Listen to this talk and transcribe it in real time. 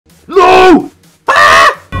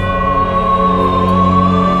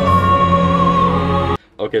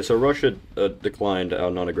okay, so Russia declined our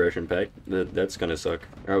non-aggression pact. That's gonna suck.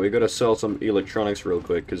 Alright, we gotta sell some electronics real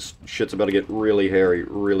quick, because shit's about to get really hairy,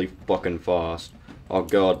 really fucking fast. Oh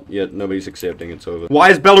god, yeah, nobody's accepting, it's over.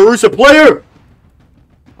 Why is Belarus a player?!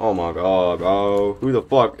 Oh my god, bro. Who the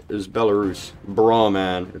fuck is Belarus? Bro,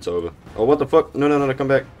 man, it's over. Oh, what the fuck? No, no, no, come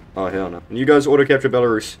back. Oh, hell no. And you guys auto-capture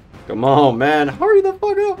Belarus. Come on, man, hurry the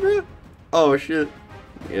fuck up, man. Oh, shit.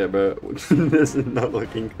 Yeah, bro, this is not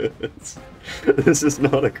looking good. This is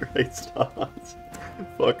not a great start.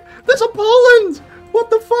 Fuck. There's a Poland!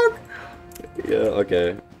 What the fuck? Yeah,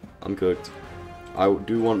 okay. I'm cooked. I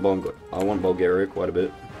do want Bulgaria quite a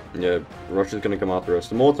bit. Yeah, Russia's gonna come after us.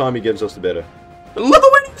 The more time he gives us, the better.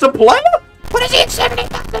 Lithuania's a player? What is he in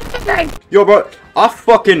 70,000? Yo, bro, I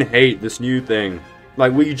fucking hate this new thing.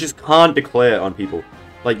 Like, where you just can't declare on people.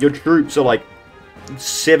 Like, your troops are like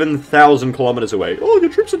 7,000 kilometers away. Oh, your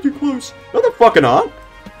troops are too close. No, they fucking aren't.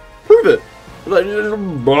 Prove it. Like,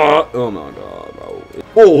 oh my god, bro.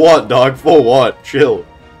 For what, dog? For what? Chill.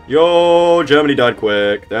 Yo, Germany died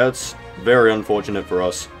quick. That's very unfortunate for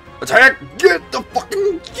us. Attack! Get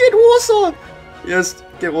Warsaw! Yes,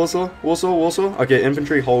 get Warsaw. Warsaw. Okay,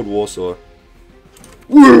 infantry, hold Warsaw.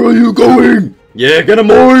 Where are you going? Yeah, get him,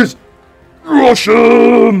 boys!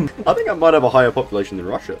 Russian! I think I might have a higher population than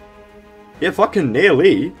Russia. Yeah, fucking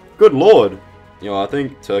nearly. Good lord. You know, I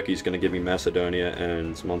think Turkey's gonna give me Macedonia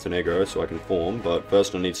and Montenegro so I can form, but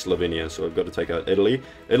first I need Slovenia, so I've got to take out Italy.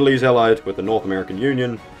 Italy's allied with the North American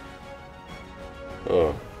Union.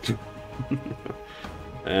 Oh.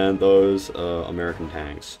 And those American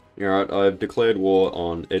tanks. Alright, I've declared war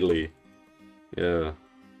on Italy. Yeah.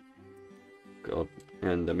 God.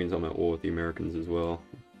 And that means I'm at war with the Americans as well.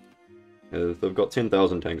 Yeah, they've got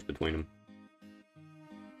 10,000 tanks between them.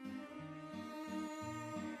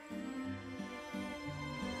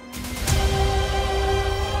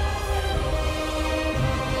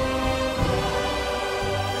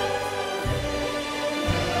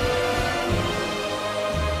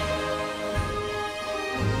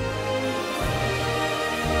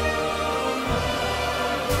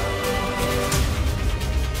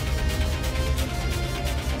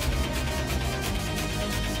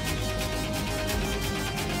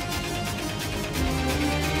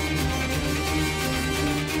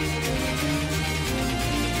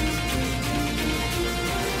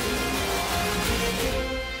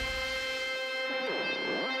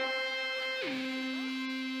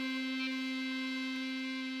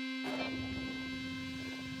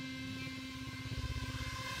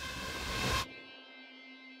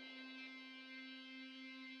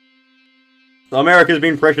 America's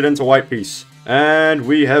been pressured into white peace. And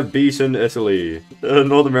we have beaten Italy.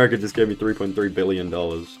 North America just gave me $3.3 billion.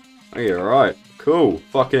 Okay, alright. Cool.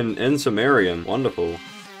 Fucking Insumerium. Wonderful.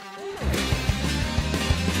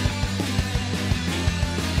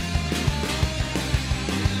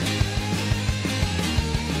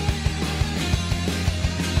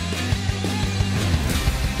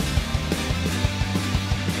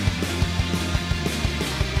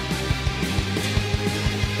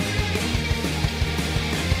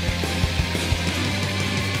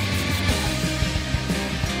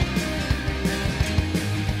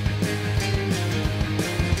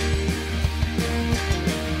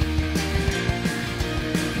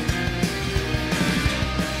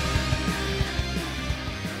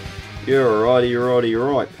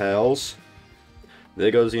 You're right, pals.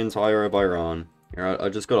 There goes the entire of Iran. Alright, I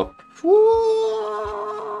just got a...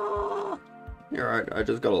 Alright, I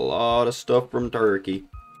just got a lot of stuff from Turkey.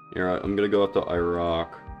 Alright, I'm gonna go up to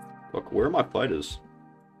Iraq. Look, where are my fighters?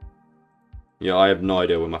 Yeah, I have no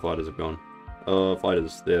idea where my fighters have gone.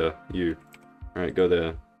 Fighters, there, you. Alright, go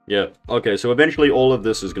there. Yeah, okay, so eventually all of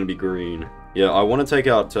this is gonna be green. Yeah, I want to take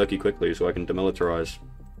out Turkey quickly so I can demilitarize.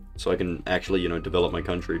 So I can actually, you know, develop my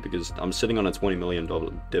country, because I'm sitting on a $20 million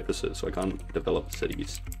deficit, so I can't develop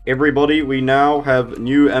cities. Everybody, we now have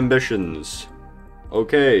new ambitions.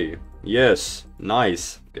 Okay, yes,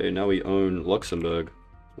 nice. Okay, now we own Luxembourg.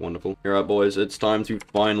 Wonderful. Alright, boys, it's time to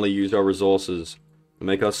finally use our resources to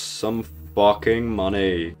make us some fucking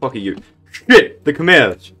money. Fuck you. Shit! The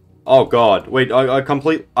Khmers! Oh god, wait, I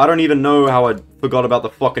don't even know how I forgot about the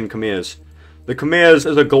fucking Khmers. The Khmers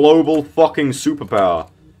is a global fucking superpower.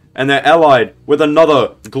 And they're allied with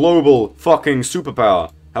another global fucking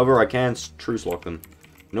superpower. However, I can truce lock them.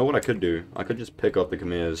 You know what I could do? I could just pick up the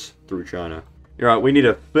Khmers through China. Alright, we need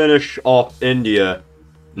to finish off India.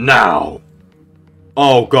 Now!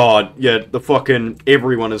 Oh god, yeah, the fucking...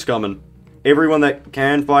 everyone is coming. Everyone that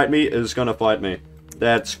can fight me is gonna fight me.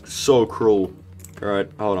 That's so cruel. Alright,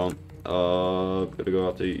 hold on. Gotta go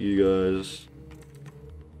after you guys.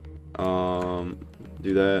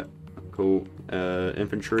 Do that. Cool.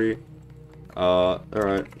 Infantry.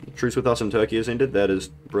 Alright. Truce with us in Turkey has ended. That is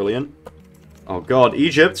brilliant. Oh god,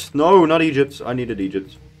 Egypt! No, not Egypt. I needed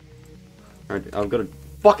Egypt. Alright, I've got a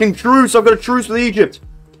fucking truce! I've got a truce with Egypt!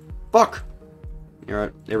 Fuck!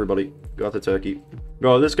 Alright, everybody, go after Turkey.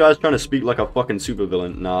 Bro, this guy's trying to speak like a fucking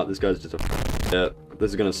supervillain. Nah, this guy's just a yeah,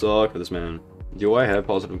 this is gonna suck for this man. Do I have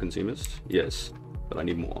positive consumers? Yes, but I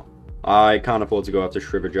need more. I can't afford to go after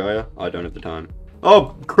Srivijaya. I don't have the time.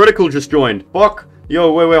 Oh, critical just joined. Fuck!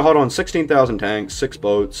 Yo, wait, hold on. 16,000 tanks, 6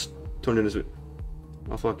 boats, 200...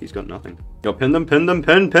 Oh, fuck, he's got nothing. Yo, pin them,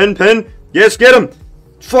 pin! Yes, get him!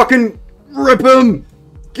 Fucking rip him!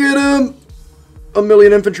 Get him! 1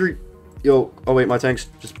 million infantry. Yo, oh wait, my tanks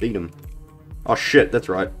just beat him. Oh shit, that's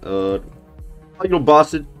right. You little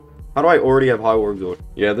bastard. How do I already have high war exhaust?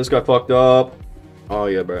 Yeah, this guy fucked up. Oh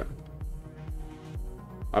yeah, bro.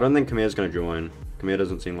 I don't think Khamir's gonna join. Khamir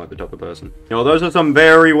doesn't seem like the type of person. You know, those are some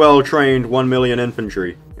very well trained 1 million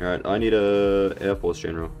infantry. Alright, I need a Air Force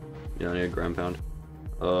General. Yeah, I need a ground pound.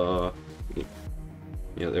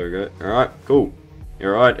 Yeah, there we go. Alright, cool.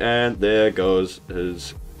 Alright, and there goes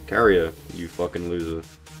his carrier, you fucking loser.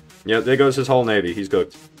 Yeah, there goes his whole navy. He's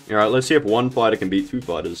cooked. Alright, let's see if one fighter can beat 2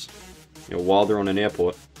 fighters. You know, while they're on an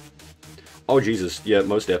airport. Oh, Jesus. Yeah,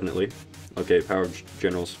 most definitely. Okay, power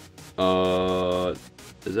generals.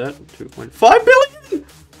 Is that 2.5 billion?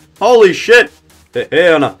 Holy shit!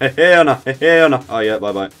 Oh yeah,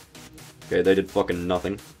 bye-bye. Okay, they did fucking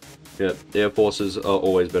nothing. Yeah, air forces are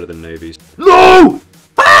always better than navies. No!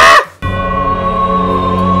 Ah!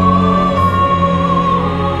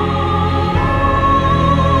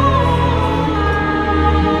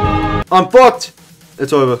 I'm fucked!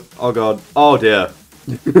 It's over. Oh god. Oh dear.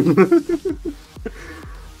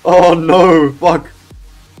 Oh no, fuck.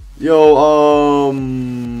 Yo,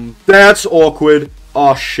 that's awkward.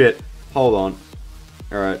 Oh shit. Hold on.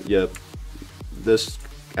 Alright, yeah. This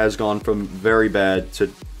has gone from very bad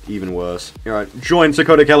to even worse. Alright, join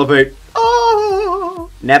Sakota Caliphate. Oh!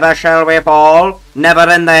 Never shall we fall. Never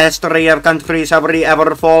in the history of countries have we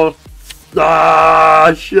ever fall.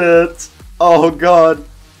 Ah, shit. Oh god.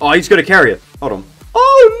 Oh, he's gonna carry it. Hold on.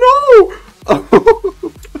 Oh no!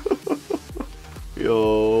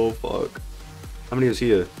 Yo, fuck. How many is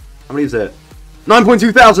here? How many is that?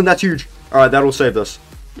 9.2 thousand, that's huge. Alright, that'll save us.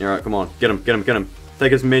 Alright, come on. Get him.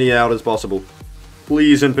 Take as many out as possible.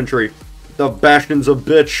 Please, infantry. The Bastion's a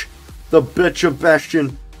bitch. The bitch of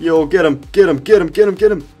Bastion. Yo, get him.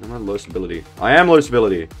 I'm on low stability. I am low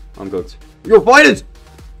stability. I'm cooked. Yo, fighters!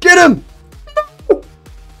 Get him! No!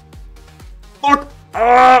 Fuck!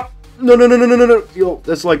 Ah! No. Yo,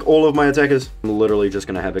 that's like all of my attackers. I'm literally just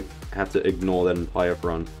gonna have to ignore that entire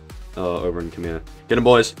front over in Khamir. Get him,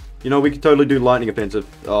 boys. You know, we could totally do lightning offensive.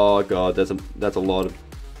 Oh god, that's a lot of...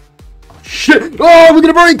 Oh, shit! Oh, we're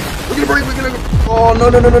gonna break! Oh, no.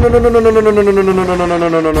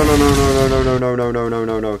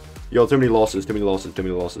 Yo, too many losses.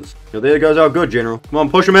 Yo, there goes our good general. Come on,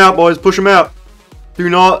 push him out, boys. Push him out. Do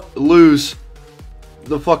not lose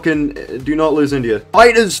the fucking... Do not lose India.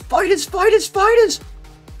 Fighters!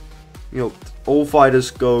 Yo, all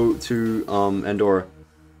fighters go to, Andorra.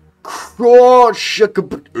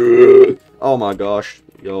 Oh my gosh.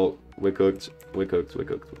 Yo, we're cooked.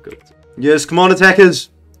 Yes, come on, attackers!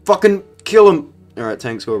 Fucking kill them! Alright,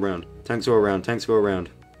 tanks go around.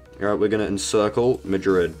 Alright, we're gonna encircle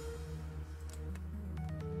Madrid.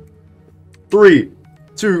 3,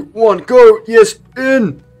 2, 1, go! Yes,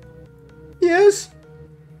 in! Yes!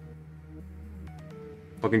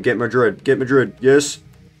 Fucking get Madrid, yes!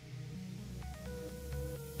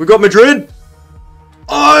 We got Madrid!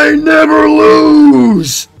 I never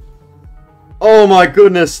lose! Oh my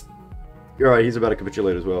goodness! Alright, he's about to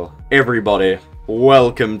capitulate as well. Everybody,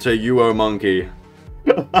 welcome to Yuo Monkey.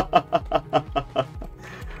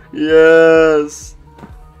 Yes!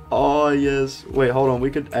 Oh yes. Wait, hold on, we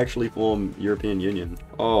could actually form European Union.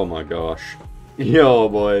 Oh my gosh. Yo,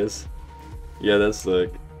 boys. Yeah, that's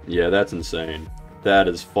sick. Yeah, that's insane. That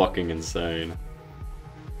is fucking insane.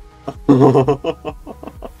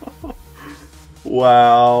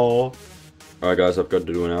 Wow. Alright guys, I've got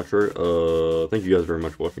to do an outro. Thank you guys very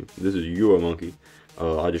much for watching. This is Yuo Monkey.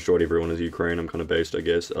 I destroyed everyone as Ukraine. I'm kind of based, I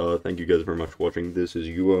guess. Thank you guys very much for watching. This is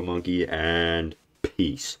Yuo Monkey, and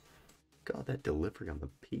peace. God, that delivery on the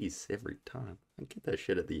peace every time. I get that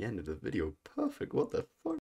shit at the end of the video. Perfect. What the fuck?